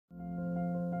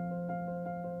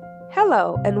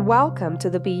Hello, and welcome to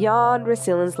the Beyond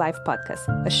Resilience Life podcast,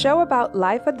 a show about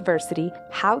life adversity,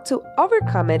 how to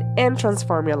overcome it, and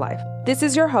transform your life. This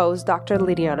is your host, Dr.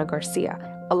 Liliana Garcia,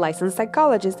 a licensed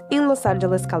psychologist in Los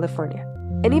Angeles, California.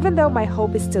 And even though my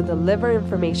hope is to deliver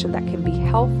information that can be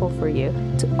helpful for you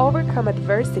to overcome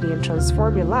adversity and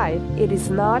transform your life, it is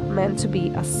not meant to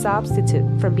be a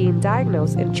substitute from being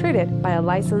diagnosed and treated by a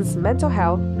licensed mental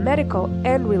health, medical,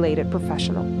 and related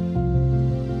professional.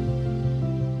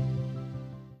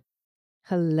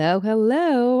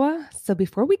 Hello. So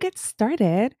before we get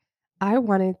started, I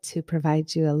wanted to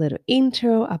provide you a little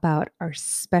intro about our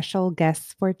special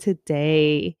guest for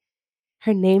today.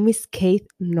 Her name is Kate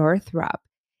Northrup,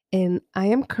 and I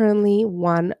am currently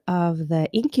one of the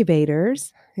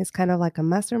incubators. It's kind of like a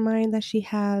mastermind that she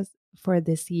has for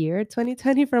this year,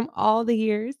 2020, from all the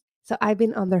years. So I've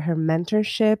been under her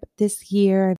mentorship this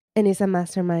year, and it's a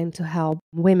mastermind to help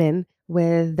women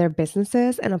with their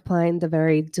businesses and applying the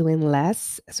very doing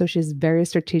less. So she's very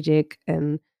strategic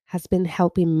and has been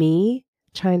helping me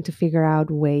trying to figure out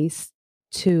ways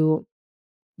to,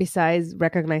 besides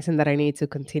recognizing that I need to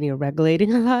continue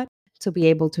regulating a lot, to be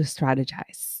able to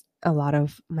strategize a lot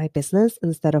of my business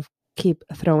instead of keep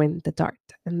throwing the dart.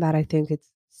 And that I think it's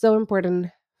so important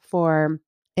for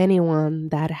anyone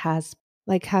that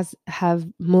have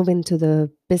moved into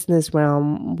the business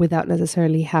realm without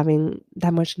necessarily having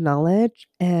that much knowledge.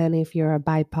 And if you're a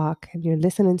BIPOC and you're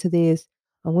listening to this,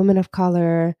 a woman of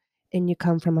color, and you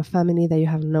come from a family that you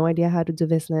have no idea how to do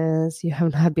business, you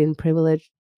have not been privileged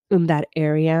in that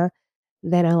area,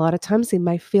 then a lot of times it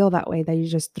might feel that way, that you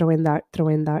just throw in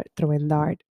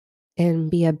dart.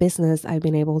 And be a business, I've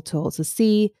been able to also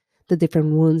see the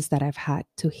different wounds that I've had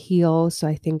to heal. So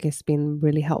I think it's been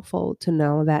really helpful to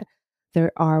know that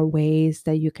there are ways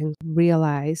that you can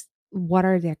realize what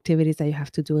are the activities that you have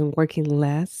to do in working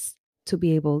less to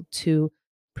be able to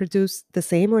produce the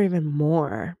same or even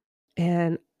more.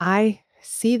 And I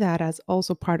see that as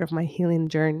also part of my healing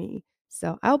journey.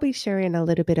 So I'll be sharing a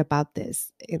little bit about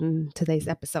this in today's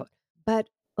episode. But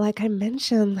like I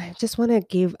mentioned, I just want to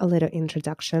give a little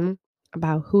introduction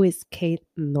about who is Kate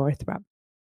Northrup.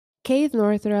 Kate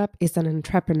Northrup is an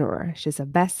entrepreneur. She's a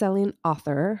best-selling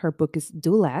author. Her book is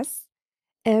Do Less.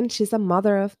 And she's a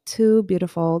mother of two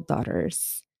beautiful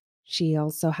daughters. She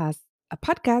also has a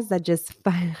podcast that just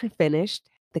finished,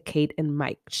 The Kate and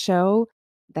Mike Show,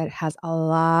 that has a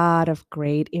lot of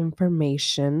great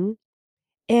information.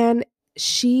 And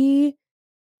she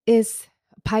is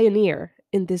a pioneer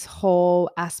in this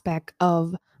whole aspect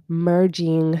of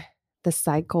merging the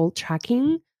cycle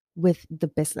tracking with the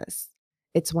business.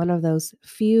 It's one of those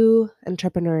few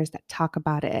entrepreneurs that talk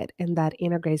about it and that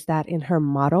integrates that in her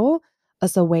model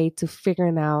as a way to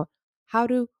figuring out how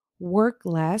to work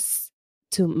less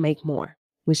to make more,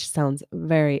 which sounds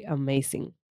very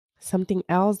amazing. Something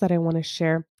else that I want to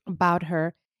share about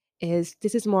her is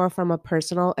this is more from a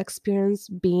personal experience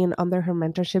being under her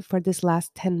mentorship for this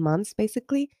last 10 months,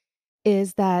 basically,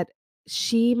 is that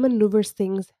she maneuvers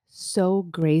things so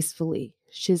gracefully.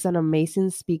 She's an amazing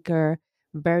speaker,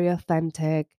 very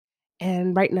authentic.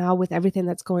 And right now, with everything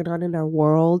that's going on in our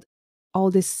world, all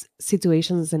these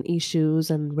situations and issues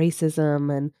and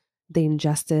racism and the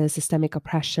injustice, systemic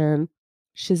oppression,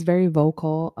 she's very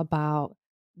vocal about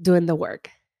doing the work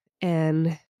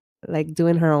and like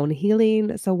doing her own healing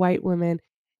as a white woman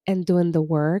and doing the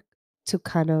work to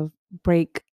kind of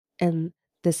break and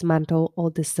dismantle all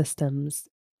the systems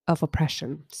of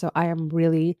oppression. So I am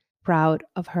really proud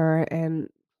of her and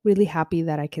really happy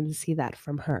that I can see that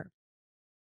from her.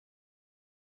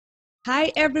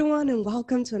 Hi, everyone, and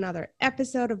welcome to another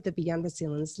episode of the Beyond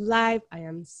Resilience Live. I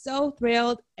am so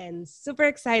thrilled and super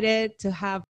excited to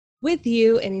have with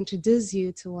you and introduce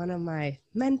you to one of my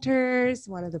mentors,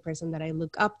 one of the person that I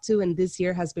look up to. And this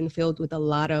year has been filled with a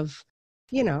lot of,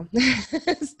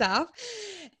 stuff.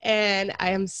 And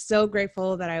I am so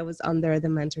grateful that I was under the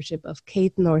mentorship of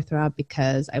Kate Northrup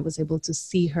because I was able to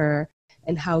see her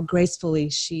and how gracefully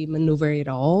she maneuvered it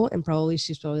all. And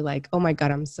she's probably like, oh my God,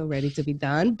 I'm so ready to be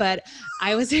done. But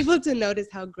I was able to notice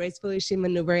how gracefully she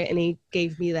maneuvered, and it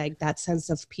gave me like that sense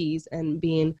of peace and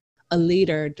being a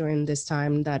leader during this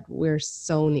time that we're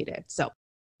so needed. So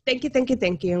thank you.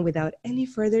 And without any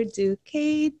further ado,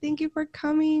 Kate, thank you for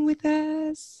coming with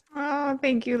us. Oh,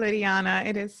 thank you, Lydiana.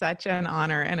 It is such an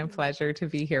honor and a pleasure to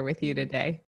be here with you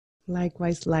today.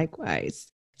 Likewise.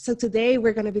 So today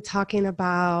we're going to be talking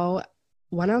about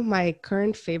one of my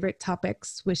current favorite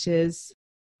topics, which is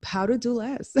how to do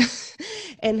less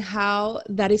and how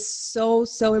that is so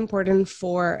important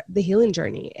for the healing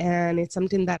journey. And it's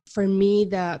something that for me,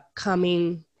 the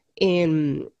coming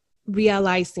in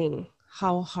realizing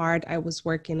how hard I was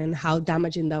working and how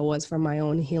damaging that was for my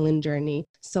own healing journey.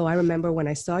 So I remember when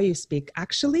I saw you speak,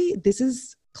 actually, this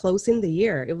is closing the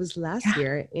year. It was last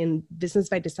year in Business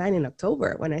by Design in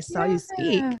October when I saw you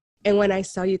speak. And when I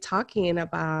saw you talking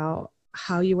about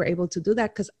how you were able to do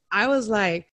that, because I was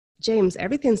like, James,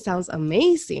 everything sounds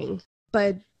amazing,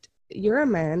 but you're a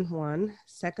man, one.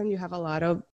 Second, you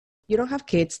don't have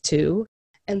kids, two.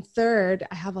 And third,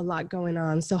 I have a lot going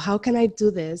on. So how can I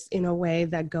do this in a way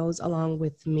that goes along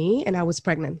with me? And I was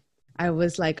pregnant. I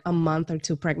was like a month or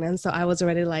two pregnant. So I was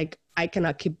already like, I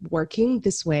cannot keep working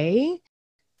this way.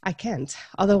 I can't.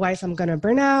 Otherwise, I'm going to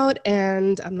burn out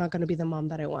and I'm not going to be the mom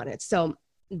that I wanted. So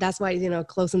that's why,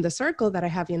 closing the circle that I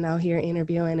have you now here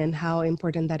interviewing and how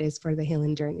important that is for the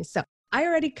healing journey. So I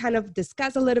already kind of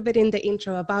discussed a little bit in the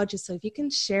intro about you. So if you can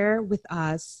share with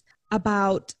us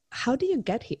about how do you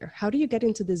get here? How do you get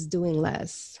into this doing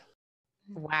less?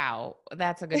 Wow,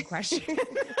 that's a good question.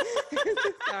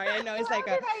 Sorry, I know it's like,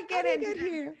 how did I get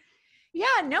here?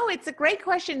 Yeah, no, it's a great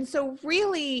question. So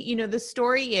really, the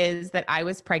story is that I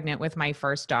was pregnant with my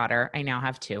first daughter. I now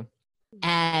have two.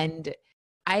 And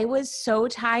I was so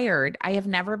tired. I have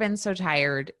never been so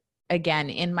tired again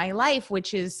in my life,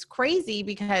 which is crazy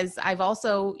because I've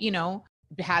also,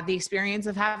 had the experience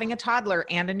of having a toddler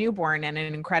and a newborn and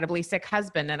an incredibly sick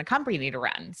husband and a company to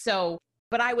run. So,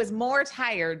 but I was more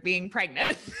tired being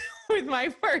pregnant with my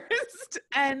first.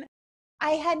 And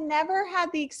I had never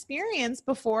had the experience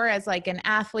before as like an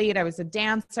athlete. I was a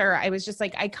dancer. I was just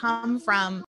like, I come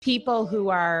from people who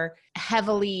are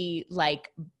heavily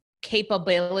like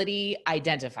capability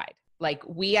identified. Like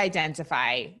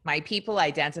my people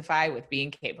identify with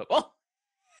being capable.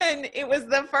 And it was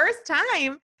the first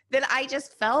time that I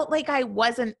just felt like I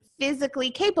wasn't physically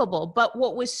capable. But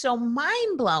what was so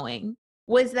mind-blowing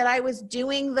was that I was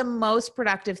doing the most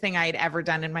productive thing I had ever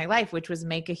done in my life, which was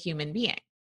make a human being.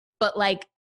 But like,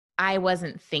 I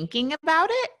wasn't thinking about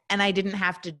it and I didn't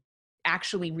have to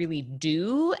actually really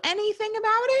do anything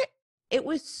about it. It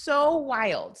was so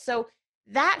wild. So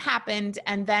that happened.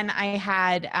 And then I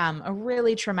had a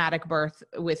really traumatic birth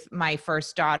with my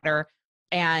first daughter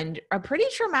and a pretty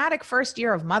traumatic first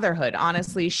year of motherhood.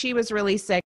 Honestly, she was really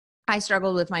sick. I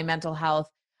struggled with my mental health,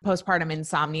 postpartum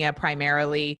insomnia,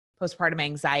 primarily postpartum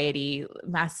anxiety,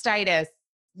 mastitis,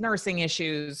 nursing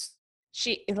issues.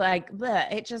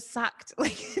 It just sucked.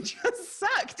 Like it just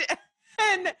sucked.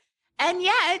 And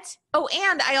yet,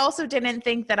 and I also didn't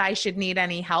think that I should need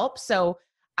any help. So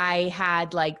I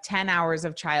had like 10 hours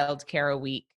of childcare a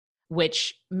week,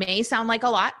 which may sound like a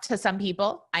lot to some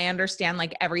people. I understand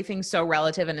like everything's so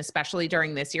relative. And especially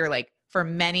during this year, like for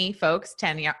many folks,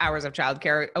 10 hours of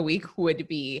childcare a week would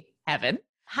be heaven.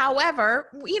 However,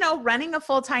 running a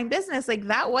full-time business, like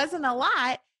that wasn't a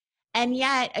lot. And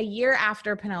yet a year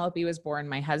after Penelope was born,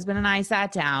 my husband and I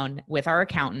sat down with our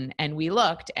accountant and we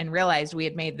looked and realized we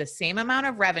had made the same amount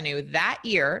of revenue that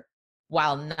year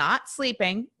while not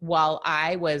sleeping, while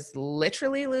I was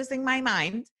literally losing my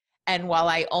mind, and while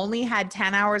I only had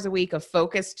 10 hours a week of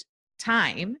focused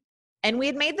time. And we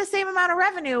had made the same amount of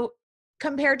revenue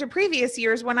compared to previous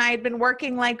years when I had been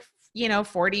working like,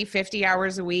 40, 50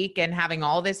 hours a week and having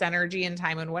all this energy and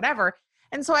time and whatever.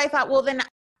 And so I thought, well, then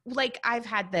like I've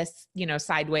had this,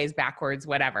 sideways, backwards,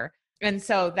 whatever. And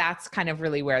so that's kind of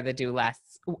really where the do less,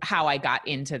 how I got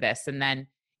into this. And then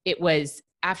it was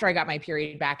after I got my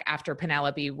period back after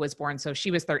Penelope was born. So she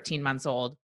was 13 months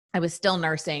old. I was still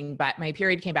nursing, but my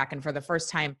period came back. And for the first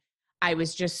time, I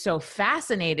was just so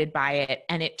fascinated by it.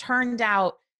 And it turned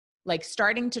out like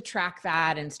starting to track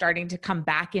that and starting to come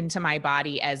back into my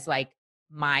body as like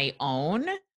my own,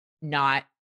 not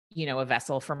a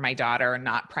vessel for my daughter,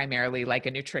 not primarily like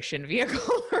a nutrition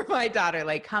vehicle for my daughter,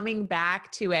 like coming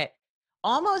back to it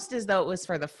almost as though it was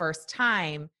for the first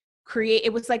time,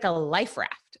 it was like a life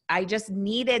raft. I just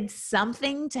needed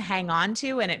something to hang on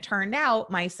to. And it turned out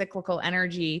my cyclical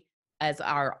energy, as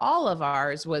are all of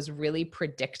ours, was really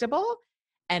predictable.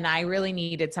 And I really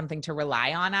needed something to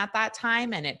rely on at that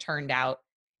time. And it turned out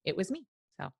it was me.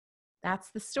 So that's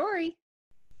the story.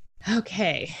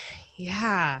 Okay.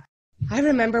 Yeah. I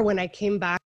remember when I came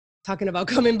back, talking about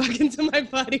coming back into my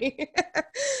body.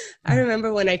 I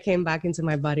remember when I came back into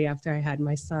my body after I had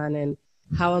my son and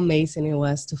how amazing it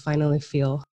was to finally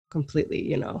feel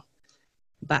completely,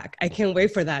 back. I can't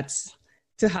wait for that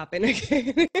to happen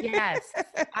again. Yes,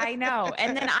 I know.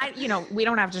 And then we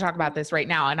don't have to talk about this right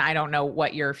now. And I don't know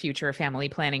what your future family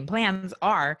planning plans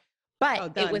are,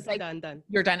 but it was like, done.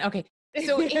 You're done. Okay.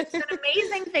 So it's an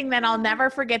amazing thing that I'll never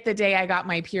forget the day I got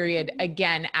my period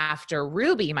again after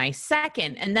Ruby, my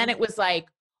second. And then it was like,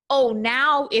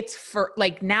 now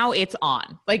it's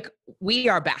on. Like we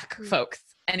are back, folks.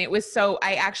 And it was so,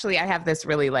 I have this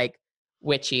really like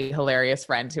witchy, hilarious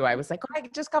friend who I was like, oh, I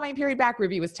just got my period back.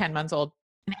 Ruby was 10 months old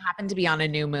and it happened to be on a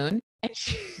new moon. And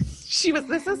she was,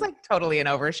 this is like totally an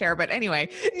overshare, but anyway,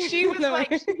 she was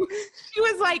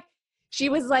like, she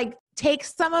was like, take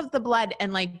some of the blood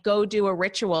and like go do a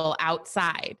ritual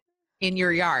outside in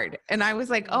your yard. And I was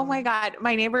like, oh my God,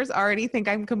 my neighbors already think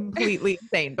I'm completely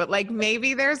insane, but like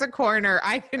maybe there's a corner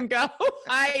I can go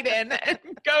hide in and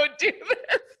go do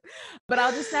this. But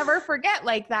I'll just never forget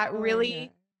like that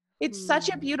really, it's such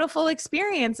a beautiful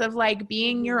experience of like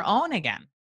being your own again.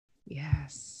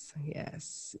 Yes,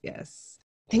 yes, yes.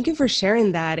 Thank you for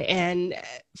sharing that. And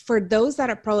for those that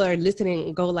are probably listening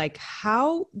and go like,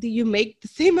 how do you make the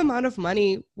same amount of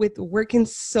money with working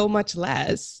so much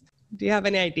less? Do you have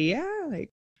any idea?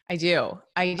 Like, I do.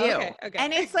 Okay.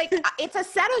 And it's like, it's a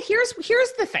set of, here's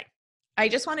the thing. I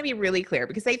just want to be really clear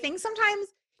because I think sometimes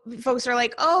folks are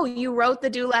like, oh, you wrote the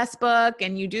Do Less book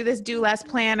and you do this Do Less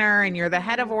planner and you're the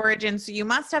head of Origin. So you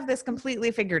must have this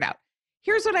completely figured out.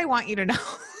 Here's what I want you to know.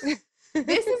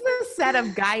 This is a set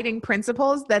of guiding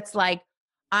principles that's like,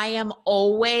 I am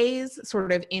always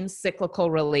sort of in cyclical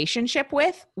relationship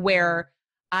with, where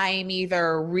I'm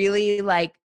either really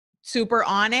like super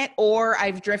on it or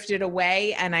I've drifted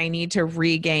away and I need to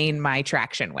regain my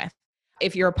traction with.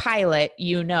 If you're a pilot,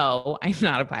 you know, I'm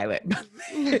not a pilot,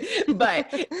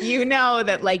 but you know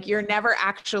that like you're never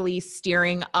actually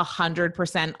steering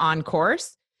 100% on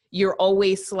course. You're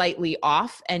always slightly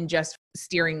off and just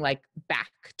steering like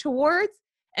back towards.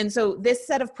 And so this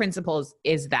set of principles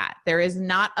is that there is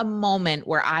not a moment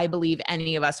where I believe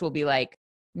any of us will be like,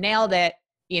 nailed it,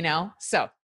 you know? So,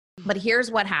 but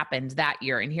here's what happened that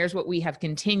year. And here's what we have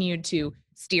continued to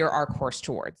steer our course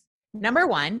towards. Number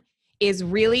one is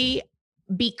really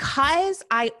because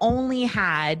I only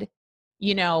had,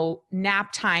 you know,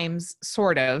 nap times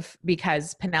sort of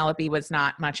because Penelope was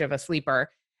not much of a sleeper.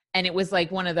 And it was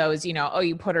like one of those, you know, oh,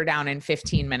 you put her down and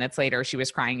 15 minutes later, she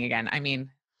was crying again. I mean,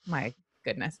 my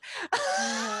goodness.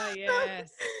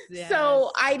 Yes.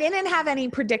 So I didn't have any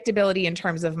predictability in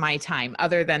terms of my time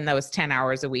other than those 10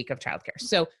 hours a week of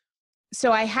childcare.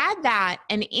 So I had that.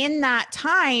 And in that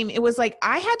time, it was like,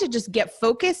 I had to just get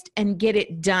focused and get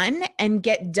it done and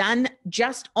get done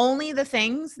just only the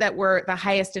things that were the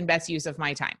highest and best use of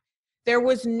my time. There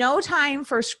was no time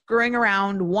for screwing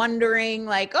around, wondering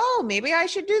like, oh, maybe I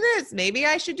should do this. Maybe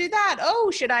I should do that.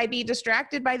 Oh, should I be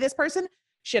distracted by this person?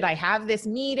 Should I have this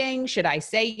meeting? Should I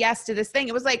say yes to this thing?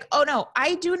 It was like, oh no,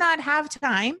 I do not have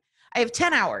time. I have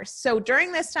 10 hours. So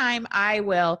during this time, I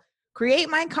will create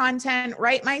my content,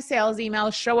 write my sales email,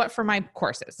 show up for my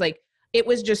courses. Like it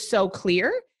was just so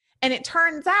clear. And it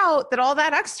turns out that all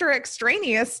that extra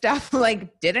extraneous stuff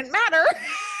like didn't matter.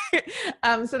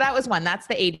 So that was one. That's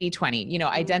the 80-20, you know,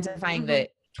 identifying the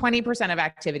 20% of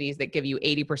activities that give you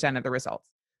 80% of the results.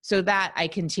 So that I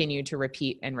continue to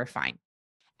repeat and refine.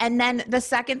 And then the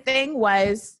second thing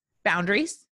was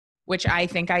boundaries, which I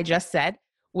think I just said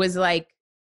was like,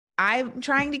 I'm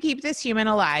trying to keep this human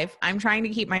alive. I'm trying to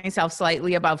keep myself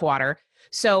slightly above water.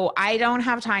 So I don't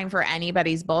have time for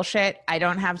anybody's bullshit. I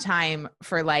don't have time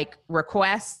for like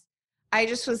requests. I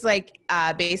just was like,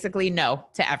 basically no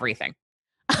to everything.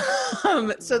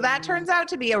 So that turns out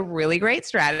to be a really great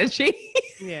strategy.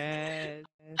 Yes.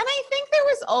 And I think there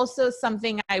was also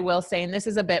something I will say, and this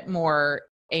is a bit more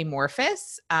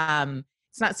amorphous.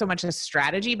 It's not so much a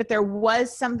strategy, but there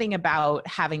was something about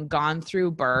having gone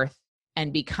through birth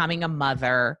and becoming a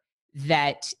mother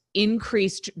that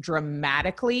increased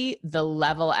dramatically the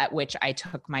level at which I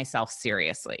took myself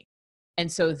seriously.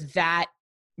 And so that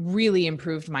really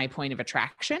improved my point of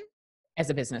attraction as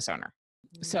a business owner.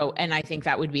 So, and I think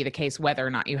that would be the case whether or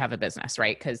not you have a business,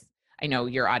 right? Because I know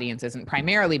your audience isn't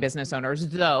primarily business owners,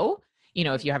 though, you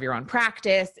know, if you have your own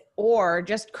practice or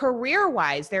just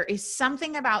career-wise, there is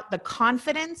something about the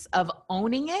confidence of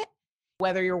owning it,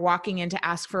 whether you're walking in to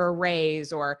ask for a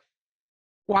raise or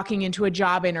walking into a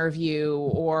job interview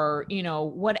or, you know,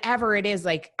 whatever it is.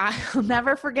 Like, I'll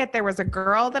never forget, there was a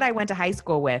girl that I went to high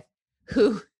school with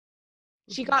who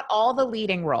she got all the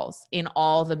leading roles in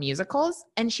all the musicals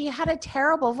and she had a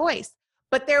terrible voice.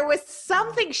 But there was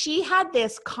something, she had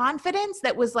this confidence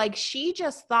that was like, she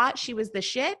just thought she was the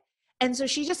shit. And so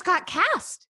she just got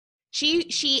cast.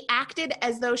 She acted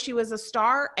as though she was a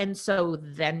star. And so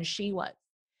then she was.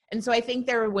 And so I think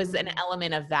there was an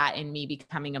element of that in me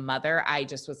becoming a mother. I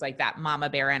just was like that mama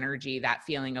bear energy, that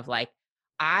feeling of like,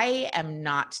 I am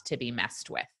not to be messed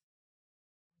with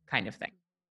kind of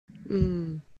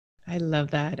thing. I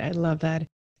love that. I love that.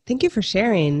 Thank you for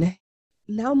sharing.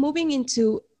 Now moving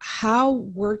into how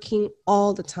working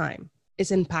all the time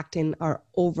is impacting our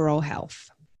overall health.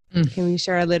 Mm. Can we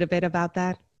share a little bit about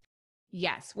that?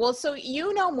 Yes. Well, so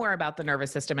you know more about the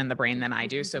nervous system and the brain than I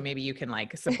do. So maybe you can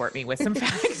like support me with some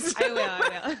facts.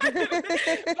 But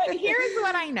here's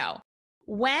what I know.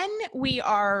 When we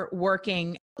are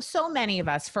working, so many of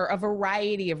us, for a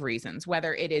variety of reasons,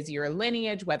 whether it is your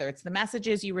lineage, whether it's the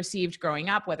messages you received growing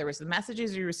up, whether it's the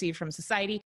messages you received from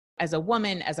society, as a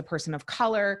woman, as a person of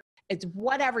color, it's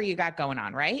whatever you got going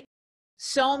on, right?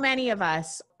 So many of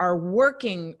us are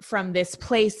working from this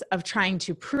place of trying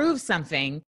to prove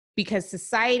something because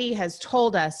society has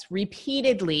told us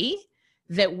repeatedly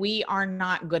that we are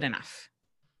not good enough.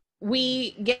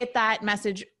 We get that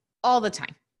message all the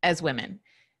time as women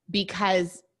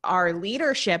because our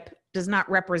leadership does not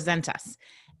represent us.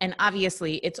 And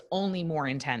obviously, it's only more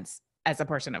intense as a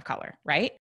person of color,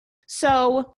 right?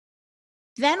 So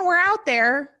then we're out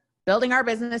there building our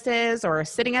businesses or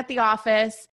sitting at the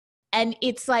office, and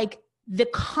it's like the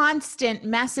constant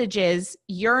messages,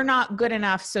 you're not good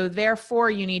enough, so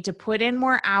therefore you need to put in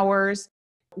more hours,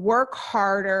 work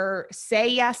harder, say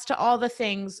yes to all the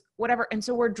things, whatever. And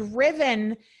so we're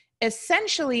driven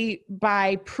essentially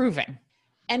by proving.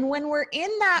 And when we're in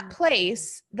that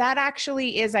place, that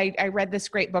actually is, I read this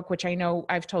great book, which I know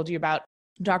I've told you about,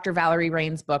 Dr. Valerie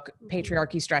Rain's book,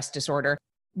 Patriarchy Stress Disorder,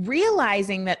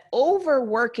 realizing that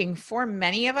overworking for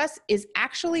many of us is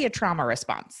actually a trauma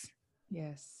response.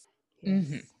 Yes.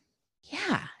 Mm-hmm.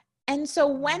 Yeah. And so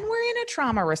when we're in a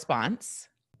trauma response,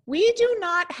 we do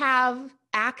not have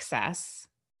access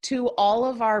to all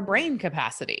of our brain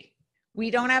capacity.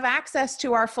 We don't have access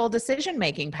to our full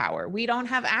decision-making power. We don't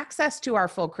have access to our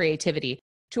full creativity,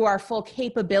 to our full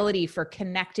capability for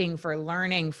connecting, for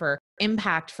learning, for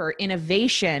impact, for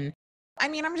innovation. I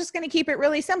mean, I'm just going to keep it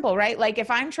really simple, right? Like if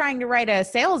I'm trying to write a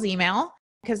sales email,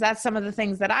 because that's some of the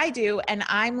things that I do, and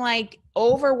I'm like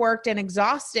overworked and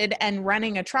exhausted and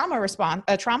running a trauma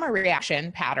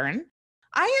reaction pattern,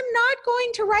 I am not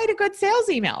going to write a good sales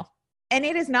email, and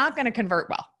it is not going to convert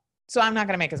well. So I'm not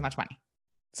going to make as much money.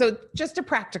 So just a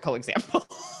practical example.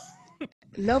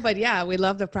 No, but yeah, we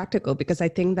love the practical because I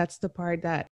think that's the part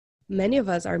that many of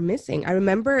us are missing. I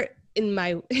remember in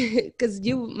my, because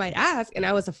you might ask, and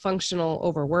I was a functional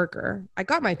overworker. I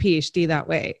got my PhD that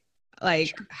way.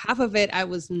 Like half of it, I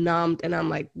was numbed and I'm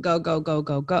like, go, go, go,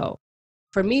 go, go.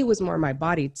 For me, it was more my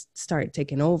body started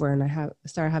taking over, and I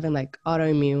started having like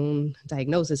autoimmune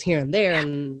diagnosis here and there,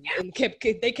 and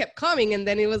they kept coming. And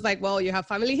then it was like, well, you have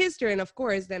family history. And of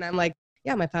course, then I'm like,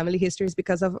 yeah, my family history is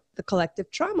because of the collective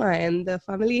trauma and the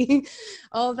family,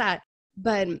 all that.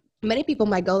 But many people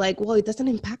might go like, well, it doesn't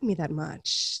impact me that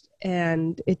much.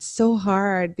 And it's so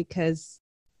hard because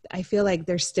I feel like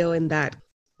they're still in that.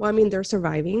 Well, I mean, they're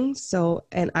surviving. So,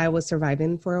 and I was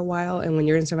surviving for a while. And when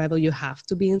you're in survival, you have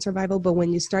to be in survival. But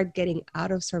when you start getting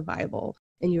out of survival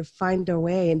and you find a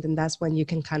way, and then that's when you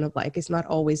can kind of like, it's not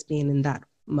always being in that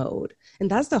mode. And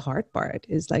that's the hard part,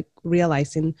 is like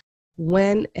realizing,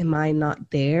 when am I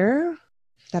not there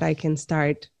that I can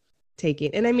start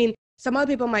taking? And I mean, some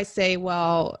other people might say,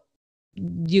 well,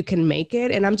 you can make it.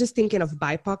 And I'm just thinking of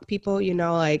BIPOC people, you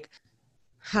know, like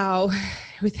how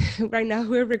right now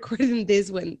we're recording this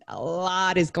when a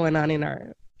lot is going on in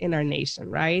our nation,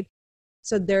 right?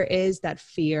 So there is that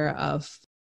fear of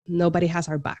nobody has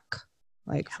our back.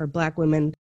 Like for Black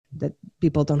women, that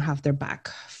people don't have their back.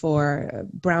 For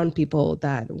brown people,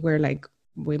 that we're like,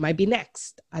 we might be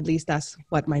next. At least that's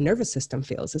what my nervous system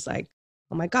feels. It's like,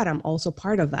 oh my God, I'm also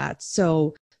part of that.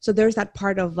 So there's that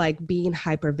part of like being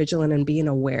hyper vigilant and being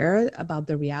aware about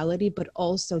the reality, but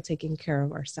also taking care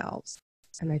of ourselves.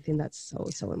 And I think that's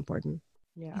so important.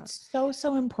 Yeah. It's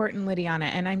so important, Lidiana.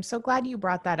 And I'm so glad you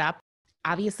brought that up.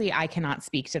 Obviously, I cannot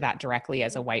speak to that directly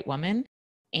as a white woman.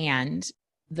 And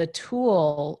the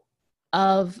tool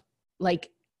of like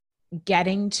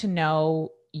getting to know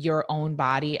your own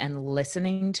body and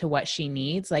listening to what she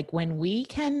needs, like when we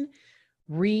can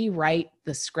rewrite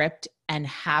the script and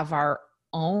have our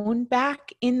own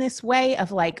back in this way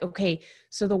of like, okay,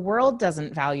 so the world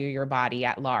doesn't value your body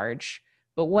at large,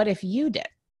 but what if you did?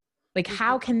 Like,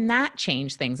 how can that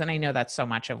change things? And I know that's so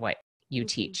much of what you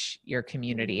teach your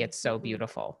community. It's so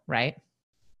beautiful, right?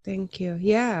 Thank you.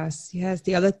 Yes.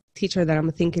 The other teacher that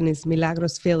I'm thinking is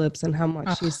Milagros Phillips, and how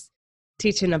much she's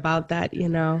teaching about that, you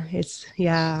know, it's,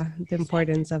 the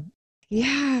importance of,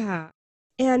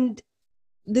 And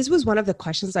this was one of the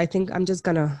questions I think I'm just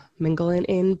going to mingle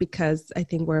in because I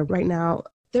think we're right now,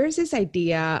 there's this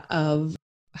idea of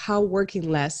how working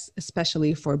less,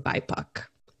 especially for BIPOC,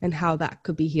 and how that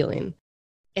could be healing.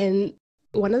 And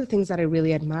one of the things that I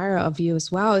really admire of you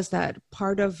as well is that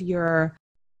part of your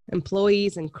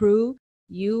employees and crew,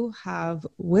 you have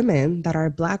women that are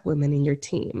Black women in your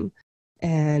team.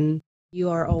 And You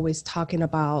are always talking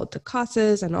about the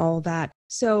causes and all that.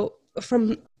 So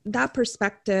from that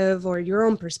perspective or your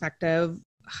own perspective,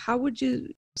 how would you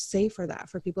say for that,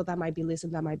 for people that might be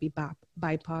listening, that might be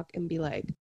BIPOC and be like,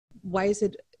 why is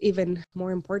it even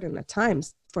more important at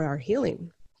times for our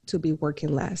healing to be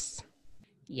working less?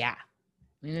 Yeah.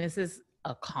 I mean, this is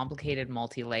a complicated,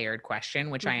 multi-layered question,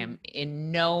 which I am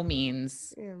in no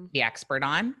means the expert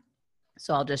on.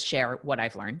 So I'll just share what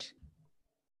I've learned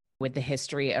with the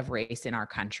history of race in our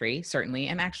country, certainly,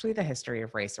 and actually the history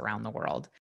of race around the world.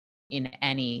 In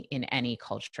any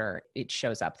culture, it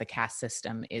shows up. The caste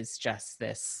system is just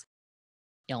this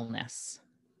illness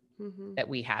that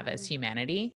we have as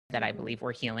humanity that I believe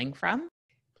we're healing from.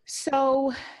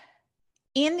 So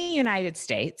in the United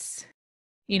States,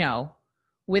 you know,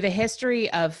 with a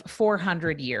history of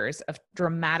 400 years of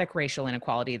dramatic racial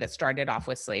inequality that started off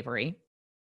with slavery,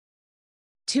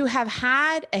 to have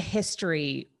had a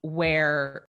history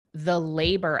where the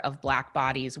labor of Black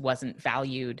bodies wasn't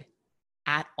valued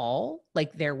at all,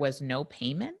 like there was no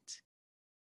payment,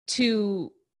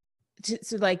 to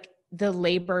like the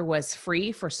labor was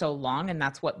free for so long, and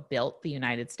that's what built the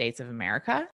United States of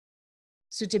America.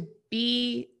 So to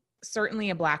be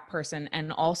certainly a Black person,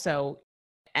 and also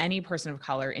any person of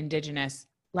color, Indigenous,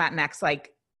 Latinx,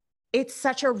 like it's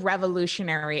such a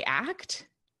revolutionary act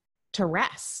to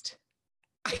rest.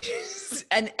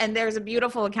 And there's a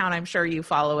beautiful account, I'm sure you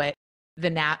follow it, the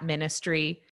Nat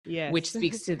Ministry, yes, which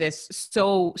speaks to this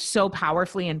so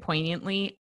powerfully and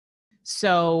poignantly.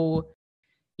 So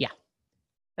yeah,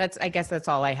 I guess that's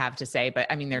all I have to say. But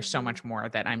I mean, there's so much more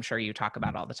that I'm sure you talk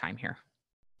about all the time here.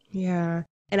 Yeah.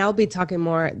 And I'll be talking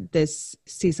more this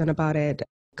season about it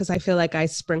because I feel like I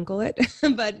sprinkle it,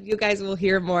 but you guys will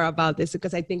hear more about this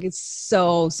because I think it's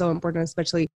so important,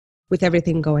 especially with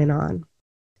everything going on.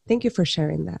 Thank you for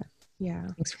sharing that. Yeah.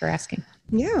 Thanks for asking.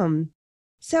 Yeah.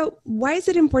 So why is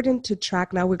it important to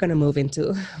track? Now we're going to move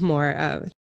into more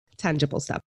tangible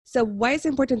stuff. So why is it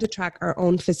important to track our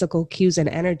own physical cues and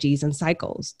energies and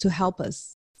cycles to help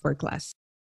us work less?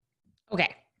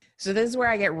 Okay. So this is where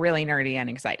I get really nerdy and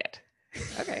excited.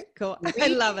 Okay, cool. I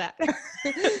love that.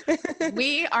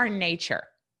 We are nature.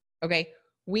 Okay.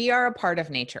 We are a part of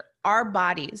nature. Our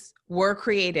bodies were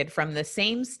created from the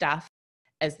same stuff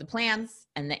as the plants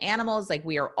and the animals. Like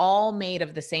we are all made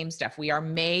of the same stuff. We are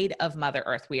made of Mother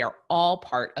Earth. We are all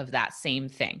part of that same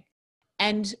thing.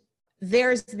 And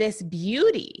there's this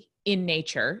beauty in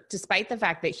nature, despite the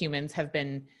fact that humans have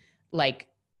been like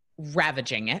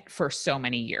ravaging it for so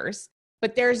many years.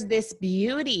 But there's this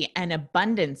beauty and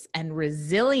abundance and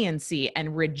resiliency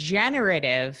and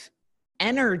regenerative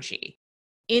energy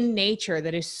in nature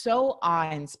that is so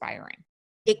awe-inspiring.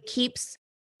 It keeps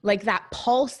like that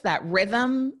pulse, that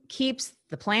rhythm keeps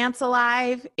the plants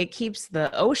alive. It keeps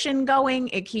the ocean going.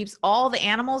 It keeps all the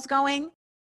animals going.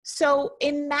 So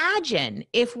imagine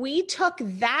if we took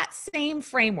that same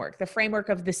framework, the framework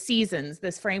of the seasons,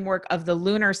 this framework of the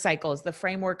lunar cycles, the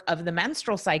framework of the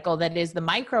menstrual cycle that is the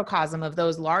microcosm of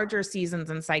those larger seasons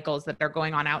and cycles that are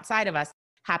going on outside of us,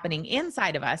 happening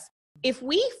inside of us. If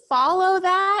we follow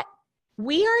that,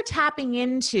 we are tapping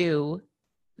into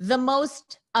the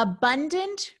most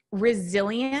abundant,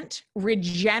 resilient,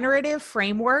 regenerative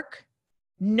framework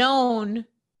known.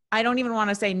 I don't even want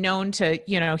to say known to,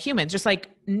 humans, just like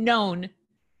known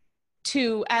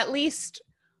to at least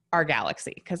our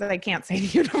galaxy, because I can't say the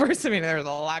universe. I mean, there's a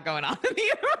lot going on in the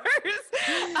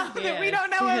universe that we don't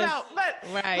know about. But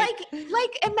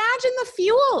like imagine the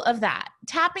fuel of that,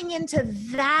 tapping into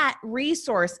that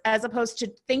resource as opposed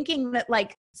to thinking that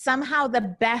like somehow the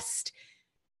best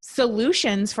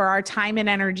solutions for our time and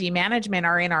energy management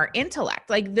are in our intellect.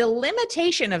 Like the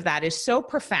limitation of that is so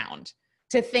profound.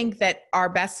 To think that our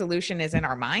best solution is in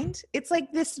our mind, it's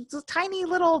like this tiny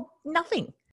little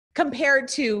nothing compared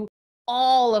to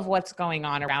all of what's going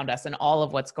on around us and all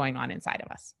of what's going on inside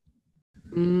of us.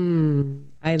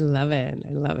 I love it.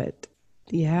 I love it.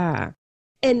 Yeah.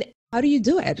 And how do you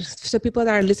do it? So people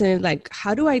that are listening, like,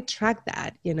 how do I track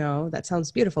that? That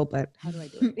sounds beautiful, but how do I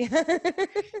do it?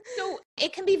 So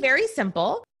it can be very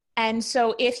simple. And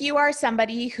so if you are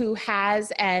somebody who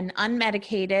has an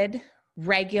unmedicated,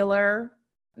 regular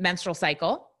menstrual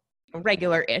cycle,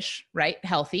 regular-ish, right?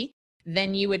 Healthy,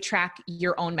 then you would track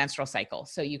your own menstrual cycle.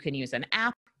 So you can use an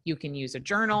app, you can use a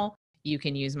journal, you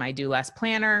can use my Do Less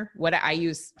planner. What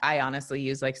I honestly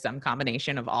use like some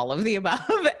combination of all of the above.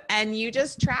 And you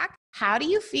just track, how do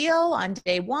you feel on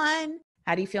day 1?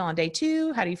 How do you feel on day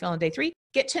 2? How do you feel on day 3?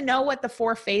 Get to know what the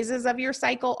 4 phases of your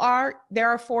cycle are. There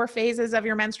are 4 phases of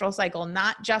your menstrual cycle,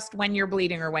 not just when you're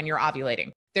bleeding or when you're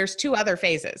ovulating. There's 2 other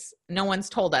phases. No one's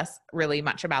told us really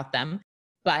much about them,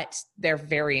 but they're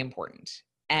very important.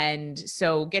 And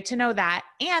so get to know that.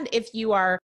 And if you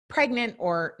are pregnant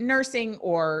or nursing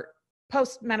or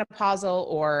postmenopausal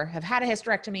or have had a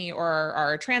hysterectomy or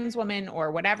are a trans woman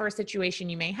or whatever situation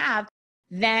you may have,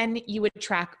 then you would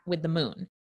track with the moon.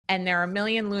 And there are a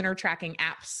million lunar tracking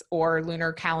apps or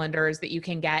lunar calendars that you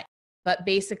can get. But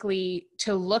basically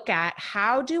to look at,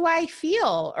 how do I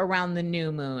feel around the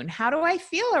new moon? How do I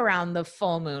feel around the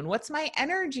full moon? What's my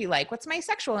energy like? What's my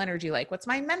sexual energy like? What's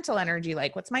my mental energy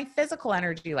like? What's my physical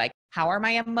energy like? How are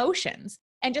my emotions?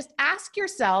 And just ask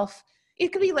yourself, it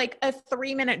could be like a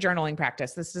 3-minute journaling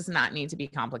practice. This does not need to be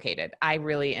complicated. I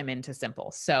really am into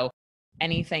simple. So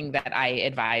anything that I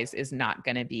advise is not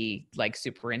going to be like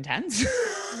super intense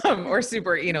or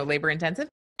super, labor intensive.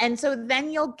 And so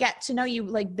then you'll get to know, you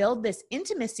like build this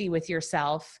intimacy with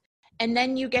yourself. And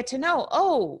then you get to know,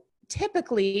 oh,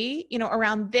 typically,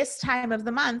 around this time of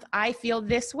the month, I feel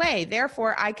this way.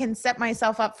 Therefore, I can set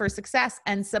myself up for success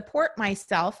and support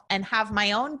myself and have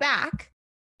my own back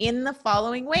in the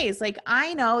following ways. Like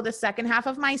I know the second half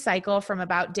of my cycle from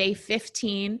about day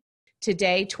 15 to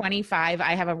day 25,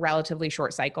 I have a relatively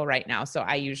short cycle right now. So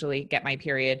I usually get my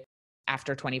period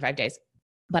after 25 days.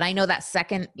 But I know that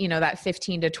second, that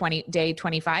 15 to 20 day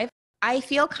 25, I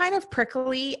feel kind of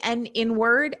prickly and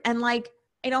inward, and like,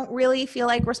 I don't really feel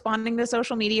like responding to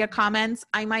social media comments.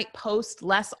 I might post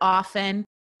less often.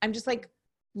 I'm just like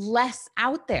less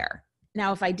out there.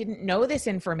 Now, if I didn't know this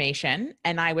information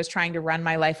and I was trying to run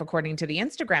my life according to the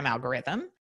Instagram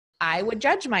algorithm, I would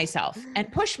judge myself and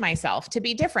push myself to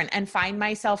be different and find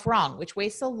myself wrong, which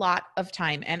wastes a lot of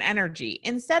time and energy,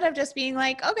 instead of just being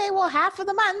like, okay, well, half of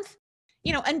the month,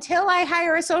 until I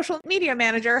hire a social media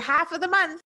manager, half of the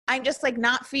month, I'm just like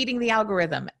not feeding the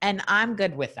algorithm. And I'm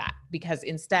good with that because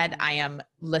instead I am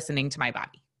listening to my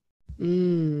body.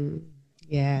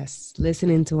 Yes,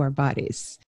 listening to our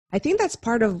bodies. I think that's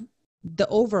part of the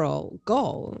overall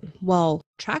goal. Well,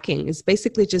 tracking is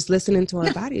basically just listening to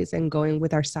our bodies and going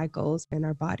with our cycles and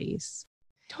our bodies.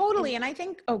 Totally. And I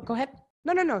think, oh, go ahead.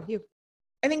 No, you.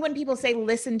 I think when people say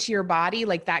listen to your body,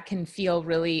 like that can feel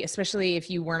really, especially if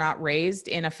you were not raised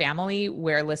in a family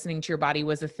where listening to your body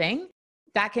was a thing,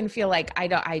 that can feel like, I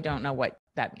don't know what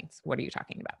that means. What are you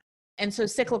talking about? And so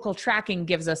cyclical tracking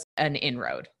gives us an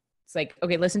inroad. It's like,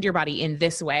 okay, listen to your body in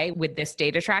this way with this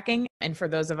data tracking. And for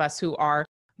those of us who are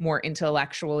more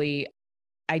intellectually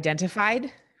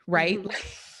identified, right?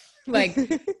 Mm-hmm. Like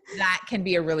that can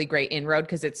be a really great inroad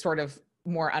because it's sort of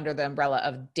more under the umbrella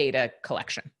of data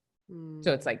collection.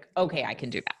 So it's like, okay, I can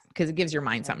do that because it gives your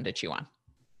mind something to chew on.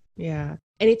 Yeah.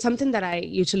 And it's something that I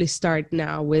usually start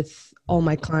now with all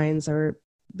my clients, or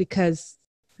because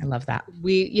I love that.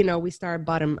 We start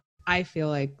bottom. I feel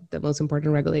like the most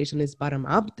important regulation is bottom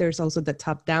up. There's also the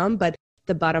top down, but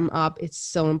the bottom up, it's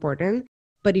so important.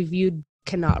 But if you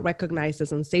cannot recognize the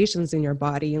sensations in your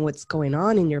body and what's going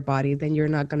on in your body, then you're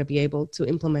not going to be able to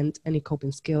implement any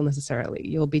coping skill necessarily.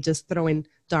 You'll be just throwing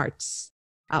darts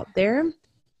out there,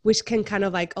 which can kind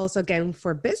of like also, again,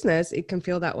 for business, it can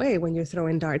feel that way when you're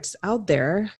throwing darts out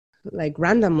there, like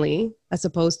randomly, as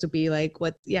opposed to be like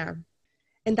yeah.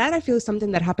 And that I feel is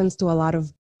something that happens to a lot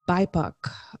of BIPOC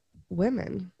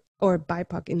women or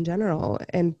BIPOC in general.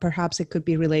 And perhaps it could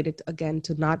be related again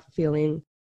to not feeling,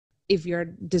 if you're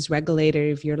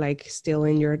dysregulated, if you're like still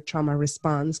in your trauma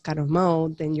response kind of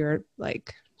mode, then you're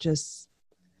like just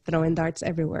throwing darts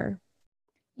everywhere.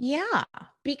 Yeah,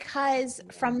 because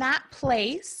from that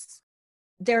place,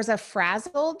 there's a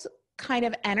frazzled kind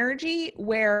of energy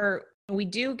where we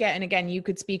do get, and again, you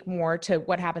could speak more to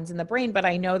what happens in the brain, but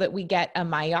I know that we get a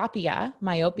myopia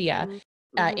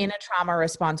in a trauma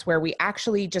response where we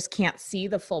actually just can't see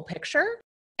the full picture.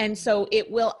 And so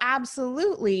it will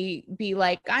absolutely be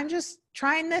like, I'm just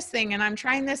trying this thing and I'm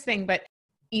trying this thing, but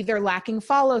either lacking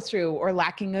follow through or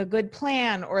lacking a good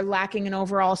plan or lacking an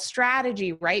overall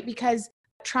strategy, right? Because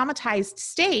traumatized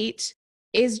state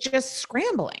is just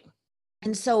scrambling.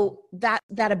 And so that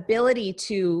ability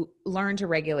to learn to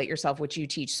regulate yourself, which you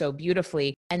teach so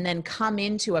beautifully, and then come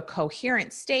into a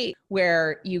coherent state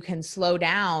where you can slow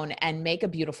down and make a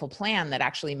beautiful plan that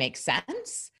actually makes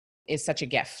sense is such a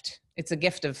gift. It's a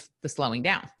gift of the slowing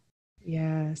down.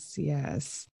 Yes.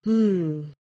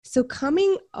 So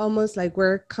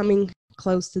we're coming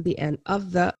close to the end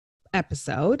of the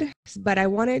episode, but I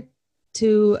wanted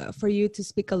for you to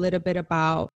speak a little bit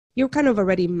about, you kind of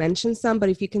already mentioned some, but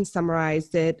if you can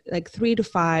summarize it, like 3 to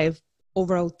 5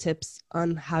 overall tips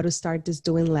on how to start this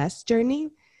doing less journey,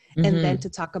 and then to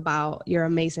talk about your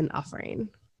amazing offering.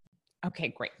 Okay,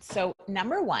 great. So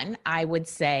number 1, I would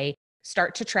say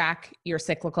start to track your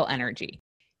cyclical energy.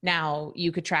 Now,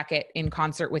 you could track it in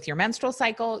concert with your menstrual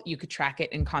cycle. You could track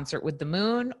it in concert with the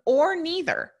moon, or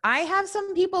neither. I have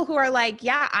some people who are like,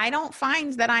 yeah, I don't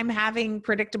find that I'm having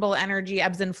predictable energy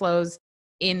ebbs and flows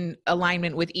in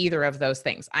alignment with either of those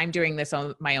things. I'm doing this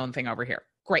on my own thing over here.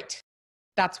 Great.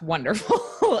 That's wonderful.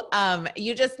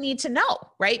 You just need to know,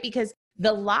 right? Because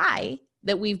the lie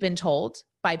that we've been told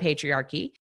by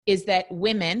patriarchy is that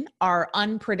women are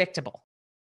unpredictable.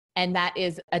 And that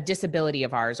is a disability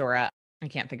of ours, or I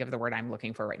can't think of the word I'm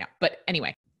looking for right now. But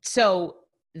anyway, so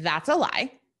that's a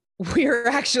lie. We're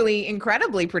actually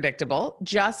incredibly predictable,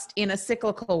 just in a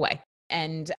cyclical way.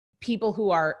 And people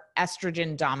who are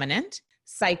estrogen dominant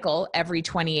cycle every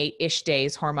 28-ish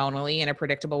days hormonally in a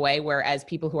predictable way, whereas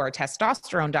people who are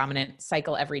testosterone dominant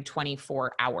cycle every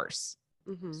 24 hours.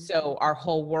 Mm-hmm. So our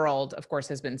whole world, of course,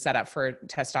 has been set up for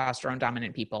testosterone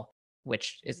dominant people,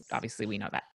 which is obviously, we know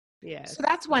that. Yes. So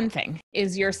that's one thing,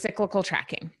 is your cyclical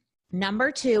tracking.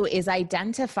 Number two is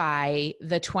identify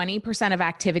the 20% of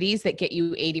activities that get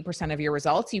you 80% of your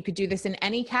results. You could do this in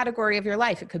any category of your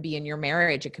life. It could be in your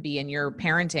marriage. It could be in your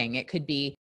parenting. It could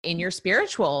be in your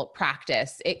spiritual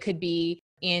practice. It could be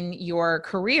in your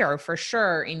career, for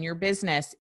sure, in your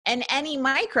business, and any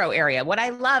micro area. What I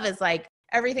love is like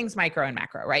everything's micro and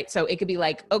macro, right? So it could be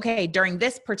like, okay, during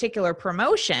this particular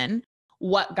promotion,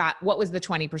 what was the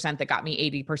 20% that got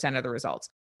me 80% of the results?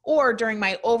 Or during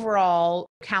my overall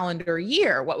calendar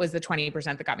year, what was the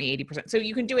 20% that got me 80%? So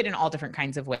you can do it in all different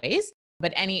kinds of ways,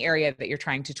 but any area that you're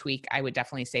trying to tweak, I would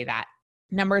definitely say that.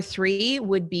 Number three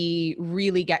would be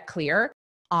really get clear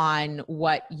on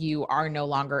what you are no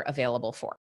longer available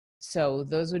for. So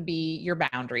those would be your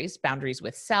boundaries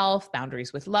with self,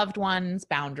 boundaries with loved ones,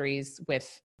 boundaries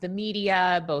with the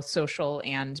media, both social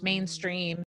and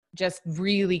mainstream, just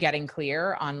really getting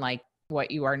clear on like what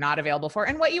you are not available for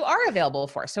and what you are available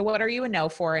for. So what are you a no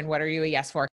for and what are you a yes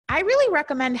for? I really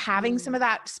recommend having some of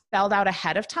that spelled out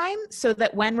ahead of time so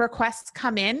that when requests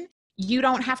come in, you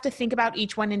don't have to think about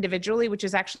each one individually, which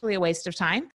is actually a waste of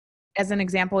time. As an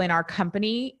example, in our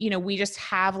company, we just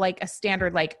have like a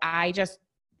standard, like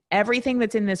everything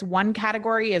that's in this one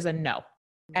category is a no.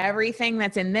 Everything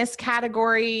that's in this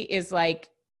category is like,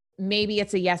 maybe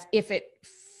it's a yes if it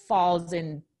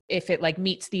like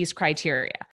meets these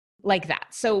criteria. Like that.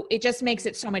 So it just makes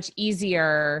it so much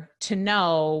easier to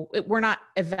know we're not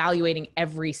evaluating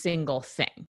every single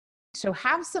thing. So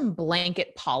have some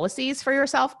blanket policies for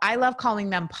yourself. I love calling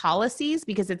them policies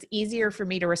because it's easier for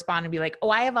me to respond and be like,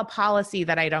 oh, I have a policy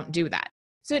that I don't do that.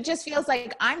 So it just feels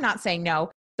like I'm not saying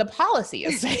no. The policy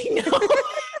is saying no.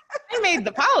 I made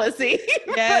the policy.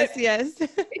 Yes.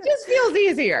 It just feels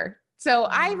easier. So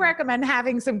I recommend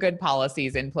having some good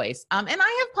policies in place. And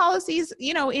I have policies,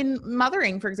 in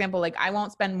mothering, for example, like I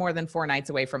won't spend more than 4 nights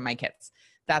away from my kids.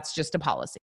 That's just a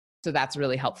policy. So that's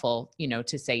really helpful,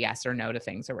 to say yes or no to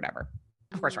things or whatever.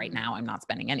 Of course, right now I'm not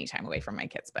spending any time away from my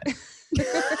kids, but.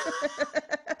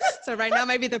 So right now,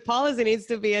 maybe the policy needs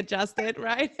to be adjusted,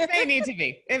 right? They need to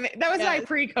be. That was my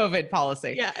pre-COVID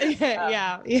policy.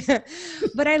 Yeah.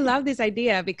 But I love this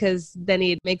idea because then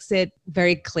it makes it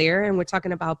very clear. And we're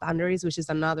talking about boundaries, which is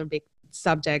another big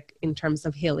subject in terms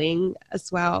of healing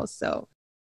as well. So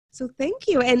thank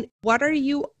you. And what are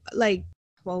you like?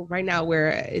 Well, right now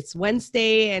it's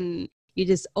Wednesday and you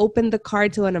just opened the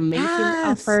card to an amazing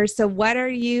offer. So what are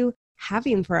you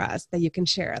having for us that you can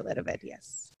share a little bit?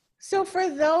 Yes. So for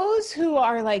those who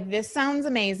are like, this sounds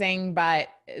amazing, but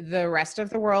the rest of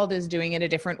the world is doing it a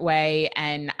different way.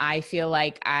 And I feel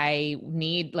like I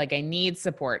need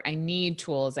support. I need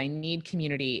tools. I need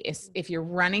community. If you're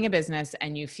running a business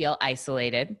and you feel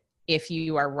isolated, if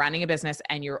you are running a business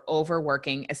and you're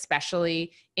overworking,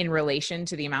 especially in relation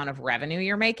to the amount of revenue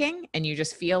you're making, and you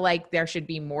just feel like there should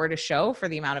be more to show for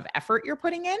the amount of effort you're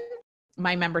putting in,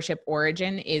 my membership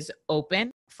Origin is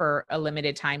open for a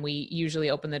limited time. We usually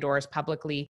open the doors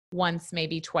publicly once,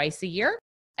 maybe twice a year.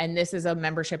 And this is a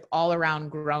membership all around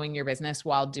growing your business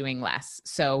while doing less.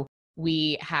 So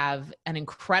we have an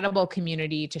incredible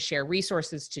community to share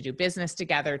resources, to do business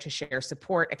together, to share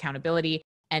support, accountability,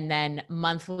 and then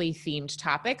monthly themed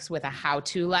topics with a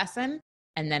how-to lesson,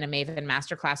 and then a Maven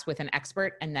masterclass with an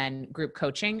expert, and then group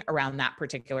coaching around that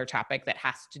particular topic that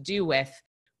has to do with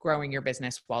growing your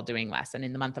business while doing less. And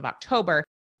in the month of October,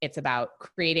 it's about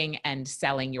creating and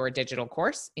selling your digital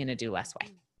course in a do less way.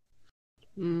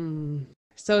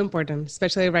 So important,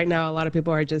 especially right now. A lot of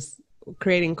people are just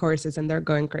creating courses and they're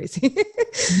going crazy.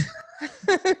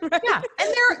 Right? Yeah.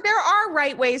 And there are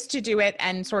right ways to do it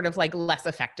and sort of like less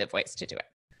effective ways to do it.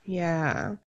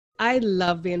 Yeah. I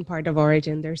love being part of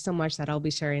Origin. There's so much that I'll be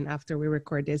sharing after we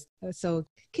record this. So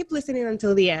keep listening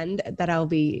until the end that I'll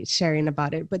be sharing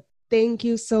about it. But thank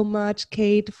you so much,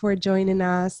 Kate, for joining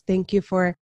us. Thank you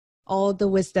for all the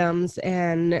wisdoms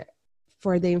and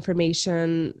for the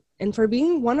information and for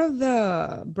being one of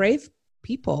the brave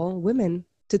people, women,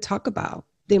 to talk about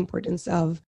the importance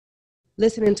of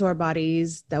listening to our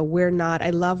bodies, that we're not. I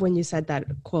love when you said that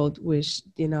quote, which,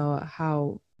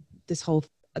 how this whole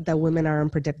that women are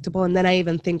unpredictable. And then I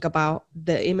even think about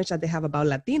the image that they have about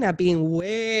Latina being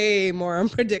way more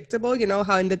unpredictable,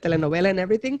 how in the telenovela and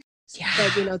everything.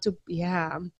 But,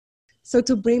 Yeah. So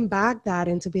to bring back that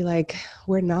and to be like,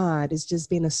 we're not, it's just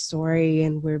being a story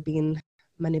and we're being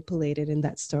manipulated in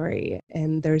that story.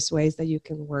 And there's ways that you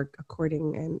can work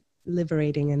according and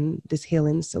liberating and this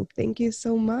healing. So thank you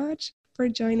so much for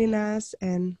joining us.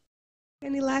 And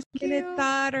any last Thank minute you.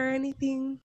 thought or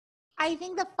anything? I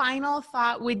think the final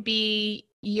thought would be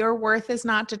your worth is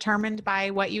not determined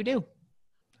by what you do.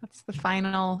 That's the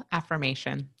final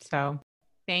affirmation. So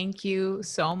thank you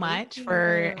so Thank much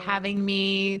for you. having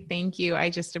me. Thank you.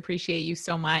 I just appreciate you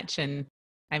so much. And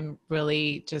I'm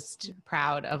really just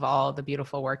proud of all the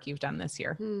beautiful work you've done this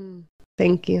year.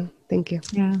 Thank you. Thank you.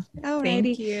 Yeah. Alrighty.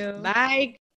 Thank you.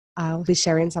 Bye. I'll be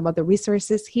sharing some of the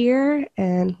resources here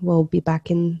and we'll be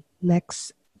back in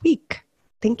next week.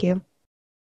 Thank you.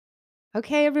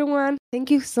 Okay, everyone.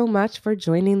 Thank you so much for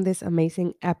joining this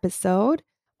amazing episode.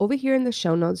 Over here in the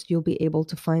show notes, you'll be able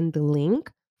to find the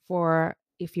link for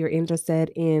if you're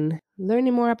interested in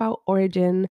learning more about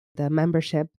Origin, the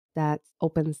membership that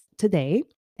opens today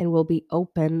and will be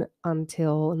open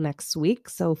until next week.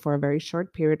 So, for a very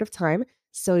short period of time.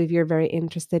 So, if you're very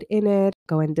interested in it,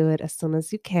 go and do it as soon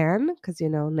as you can because,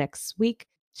 next week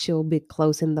she'll be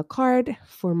closing the card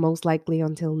for most likely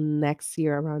until next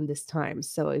year around this time.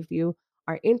 So, if you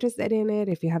are interested in it,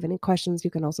 if you have any questions, you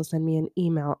can also send me an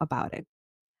email about it.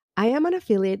 I am an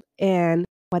affiliate, and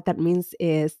what that means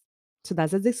is so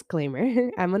that's a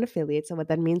disclaimer. I'm an affiliate. So, what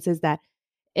that means is that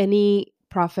any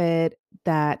profit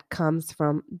that comes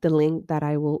from the link that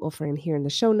I will offer in here in the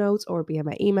show notes or via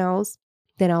my emails,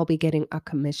 then I'll be getting a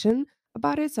commission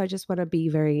about it. So, I just want to be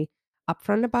very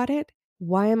upfront about it.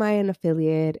 Why am I an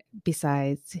affiliate?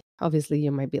 Besides, obviously,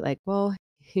 you might be like, well,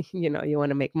 you want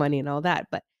to make money and all that.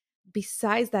 But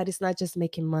besides that, it's not just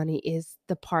making money, is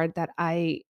the part that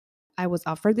I was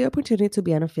offered the opportunity to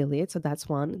be an affiliate. So that's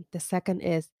one. The second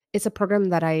is it's a program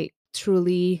that I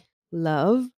truly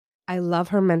love. I love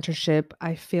her mentorship.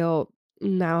 I feel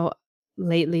now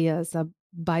lately as a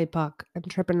BIPOC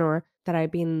entrepreneur that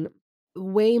I've been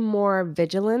way more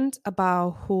vigilant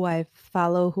about who I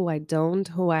follow, who I don't,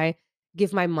 who I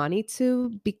give my money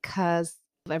to because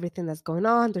of everything that's going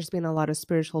on. There's been a lot of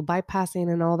spiritual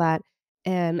bypassing and all that.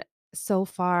 And so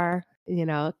far,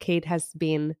 Kate has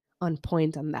been on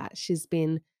point on that. She's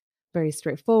been very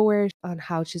straightforward on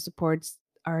how she supports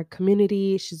our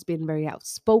community. She's been very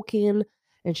outspoken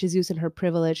and she's using her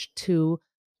privilege to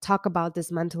talk about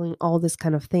dismantling all this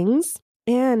kind of things.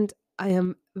 And I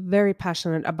am very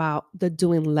passionate about the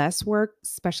doing less work,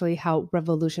 especially how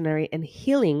revolutionary and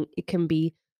healing it can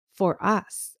be for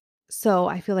us. So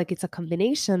I feel like it's a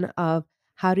combination of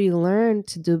how do you learn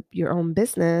to do your own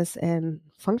business and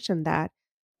function that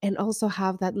and also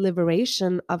have that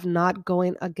liberation of not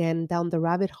going again down the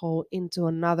rabbit hole into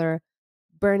another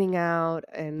burning out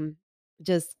and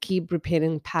just keep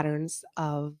repeating patterns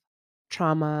of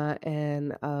trauma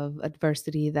and of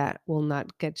adversity that will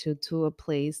not get you to a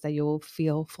place that you will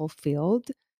feel fulfilled,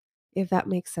 if that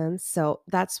makes sense. So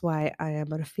that's why I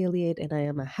am an affiliate and I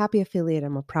am a happy affiliate.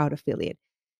 I'm a proud affiliate.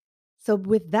 So,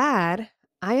 with that,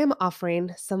 I am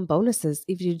offering some bonuses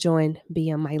if you join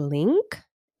via my link,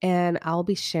 and I'll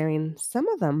be sharing some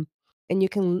of them. And you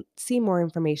can see more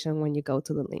information when you go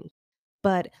to the link.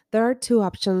 But there are two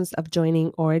options of joining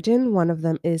Origin. One of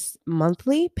them is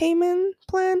monthly payment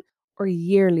plan or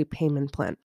yearly payment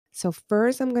plan. So,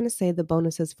 first, I'm going to say the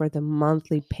bonuses for the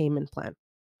monthly payment plan.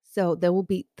 So, there will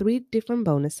be three different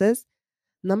bonuses.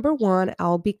 Number one,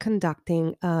 I'll be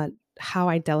conducting how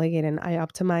I delegate and I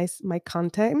optimize my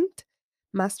content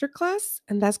masterclass.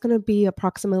 And that's going to be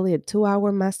approximately a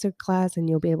 2-hour masterclass. And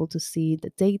you'll be able to see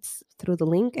the dates through the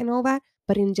link and all that.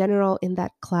 But in general, in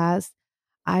that class,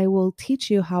 I will teach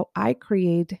you how I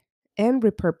create and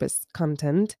repurpose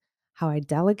content, how I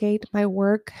delegate my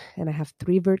work. And I have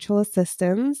 3 virtual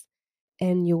assistants.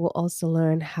 And you will also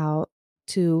learn how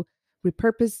to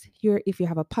repurpose your, if you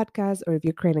have a podcast or if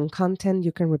you're creating content,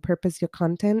 you can repurpose your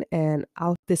content. And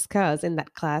I'll discuss in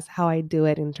that class how I do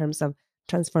it in terms of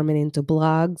transforming into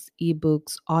blogs,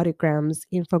 ebooks, audiograms,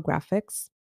 infographics.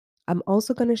 I'm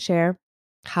also going to share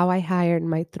how I hired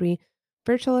my 3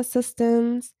 virtual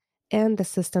assistants and the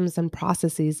systems and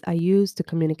processes I use to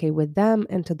communicate with them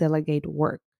and to delegate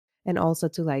work. and also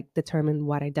to like determine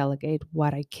what I delegate,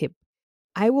 what I keep.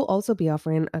 I will also be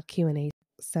offering a Q&A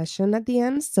session at the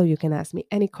end, so you can ask me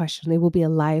any question. It will be a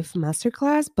live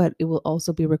masterclass, but it will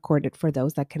also be recorded for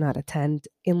those that cannot attend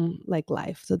in like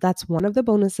live. So that's one of the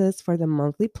bonuses for the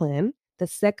monthly plan. The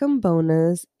second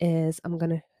bonus is I'm going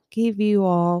to give you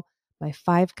all my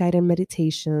 5 guided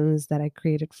meditations that I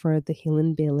created for the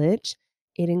Healing Village.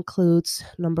 It includes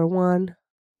number 1,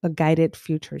 a guided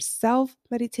future self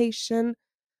meditation.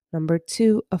 Number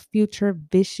 2, a future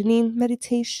visioning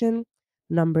meditation.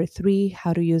 Number 3,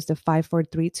 how to use the 5 4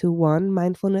 3 2 1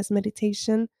 mindfulness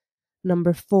meditation.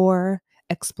 Number 4,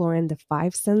 exploring the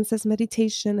 5 senses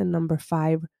meditation. And number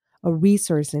 5, a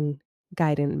resourcing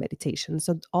guided meditation.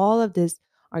 So all of this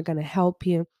are going to help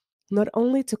you not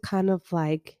only to kind of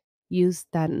like use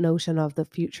that notion of the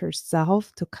future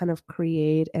self to kind of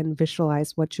create and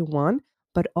visualize what you want,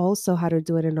 but also how to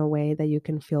do it in a way that you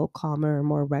can feel calmer and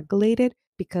more regulated.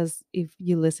 Because if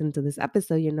you listen to this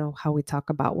episode, you know how we talk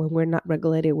about when we're not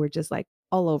regulated, we're just like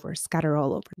all over, scatter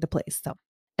all over the place. So,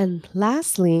 and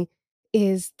lastly,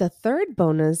 is the third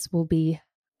bonus will be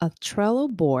a Trello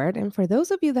board. And for those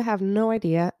of you that have no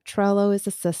idea, Trello is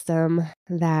a system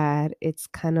that it's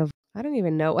kind of, I don't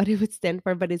even know what it would stand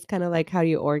for, but it's kind of like how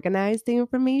you organize the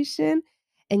information.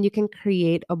 And you can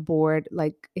create a board,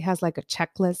 like it has like a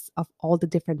checklist of all the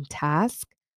different tasks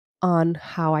on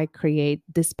how I create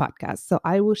this podcast. So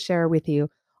I will share with you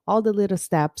all the little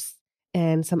steps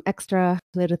and some extra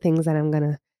little things that I'm going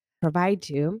to provide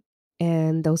you,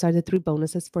 and those are the 3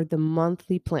 bonuses for the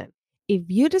monthly plan. If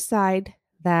you decide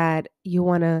that you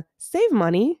want to save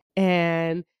money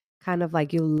and kind of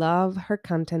like you love her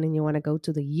content and you want to go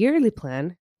to the yearly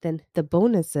plan, then the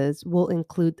bonuses will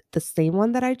include the same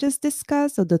one that I just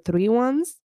discussed. So the 3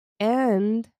 ones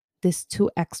and this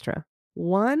 2 extra.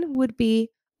 One would be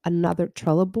another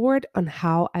Trello board on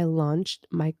how I launched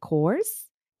my course,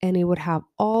 and it would have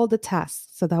all the tasks.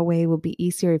 So that way it will be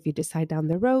easier if you decide down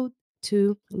the road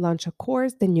to launch a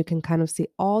course, then you can kind of see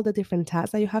all the different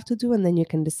tasks that you have to do. And then you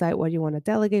can decide what you want to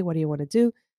delegate, what do you want to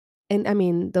do. And I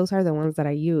mean, those are the ones that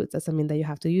I use. Doesn't mean that you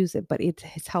have to use it, but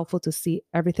it's helpful to see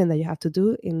everything that you have to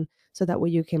do in so that way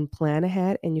you can plan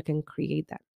ahead and you can create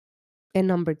that. And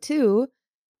number 2,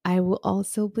 I will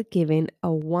also be giving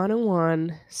a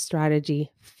one-on-one strategy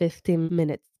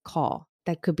 15-minute call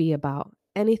that could be about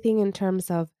anything in terms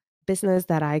of business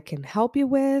that I can help you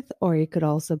with, or it could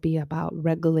also be about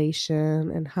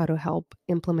regulation and how to help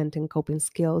implementing coping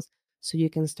skills. So you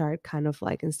can start kind of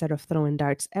like instead of throwing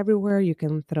darts everywhere, you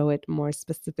can throw it more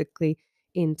specifically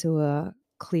into a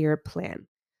clear plan.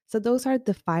 So those are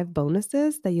the 5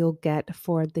 bonuses that you'll get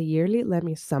for the yearly. Let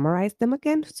me summarize them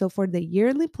again. So for the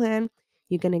yearly plan,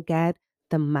 you're going to get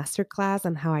the masterclass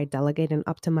on how I delegate and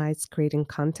optimize creating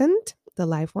content, the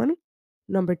live one.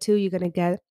 Number 2, you're going to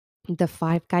get the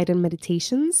 5 guided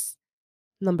meditations.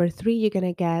 Number 3, you're going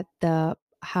to get the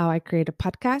how I create a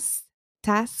podcast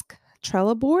task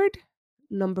Trello board.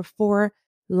 Number 4,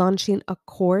 launching a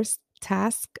course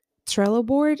task Trello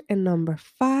board. And number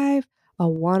 5, a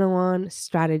one-on-one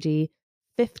strategy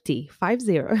 50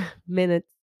 minute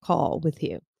call with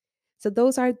you. So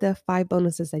those are the 5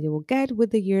 bonuses that you will get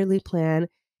with the yearly plan.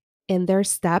 And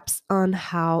there's steps on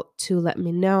how to let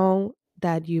me know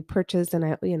that you purchased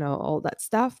and all that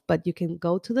stuff. But you can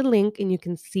go to the link and you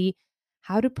can see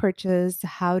how to purchase,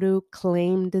 how to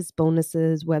claim these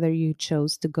bonuses, whether you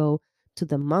chose to go to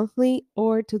the monthly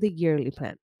or to the yearly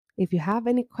plan. If you have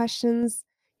any questions,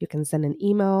 you can send an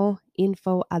email,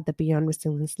 info at the Beyond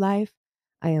Resilience Life.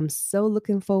 I am so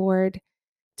looking forward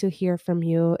to hear from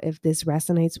you if this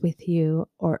resonates with you,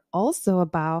 or also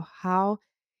about how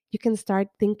you can start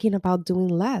thinking about doing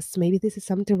less. Maybe this is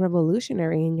something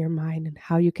revolutionary in your mind and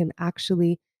how you can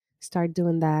actually start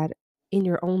doing that in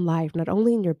your own life, not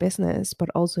only in your business, but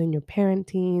also in your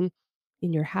parenting,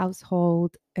 in your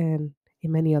household, and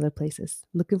in many other places.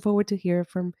 Looking forward to hear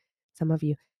from some of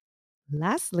you.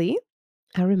 Lastly,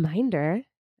 a reminder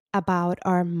about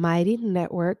our Mighty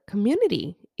Network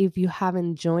community. If you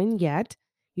haven't joined yet,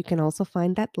 you can also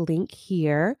find that link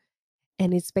here.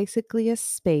 And it's basically a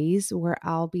space where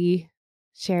I'll be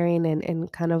sharing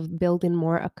and kind of building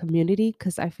more a community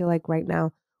because I feel like right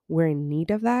now we're in need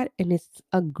of that. And it's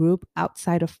a group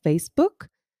outside of Facebook.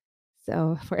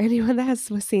 So for anyone that has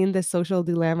seen the social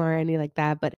dilemma or any like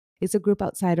that, but it's a group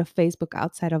outside of Facebook,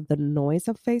 outside of the noise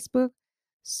of Facebook.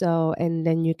 So, and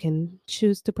then you can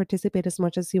choose to participate as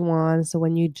much as you want. So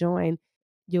when you join,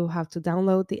 you'll have to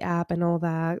download the app and all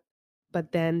that.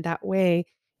 But then that way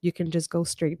you can just go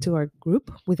straight to our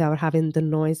group without having the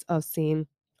noise of seeing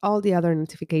all the other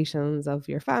notifications of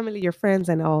your family, your friends,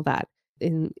 and all that.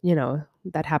 And,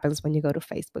 that happens when you go to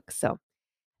Facebook. So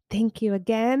Thank you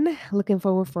again. Looking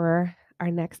forward for our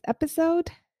next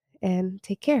episode and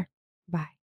take care. Bye.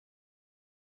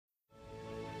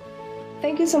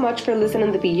 Thank you so much for listening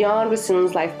to the Beyond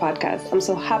Resilience Life podcast. I'm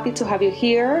so happy to have you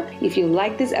here. If you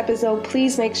like this episode,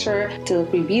 please make sure to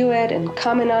review it and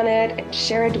comment on it and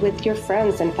share it with your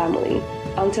friends and family.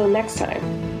 Until next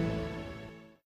time.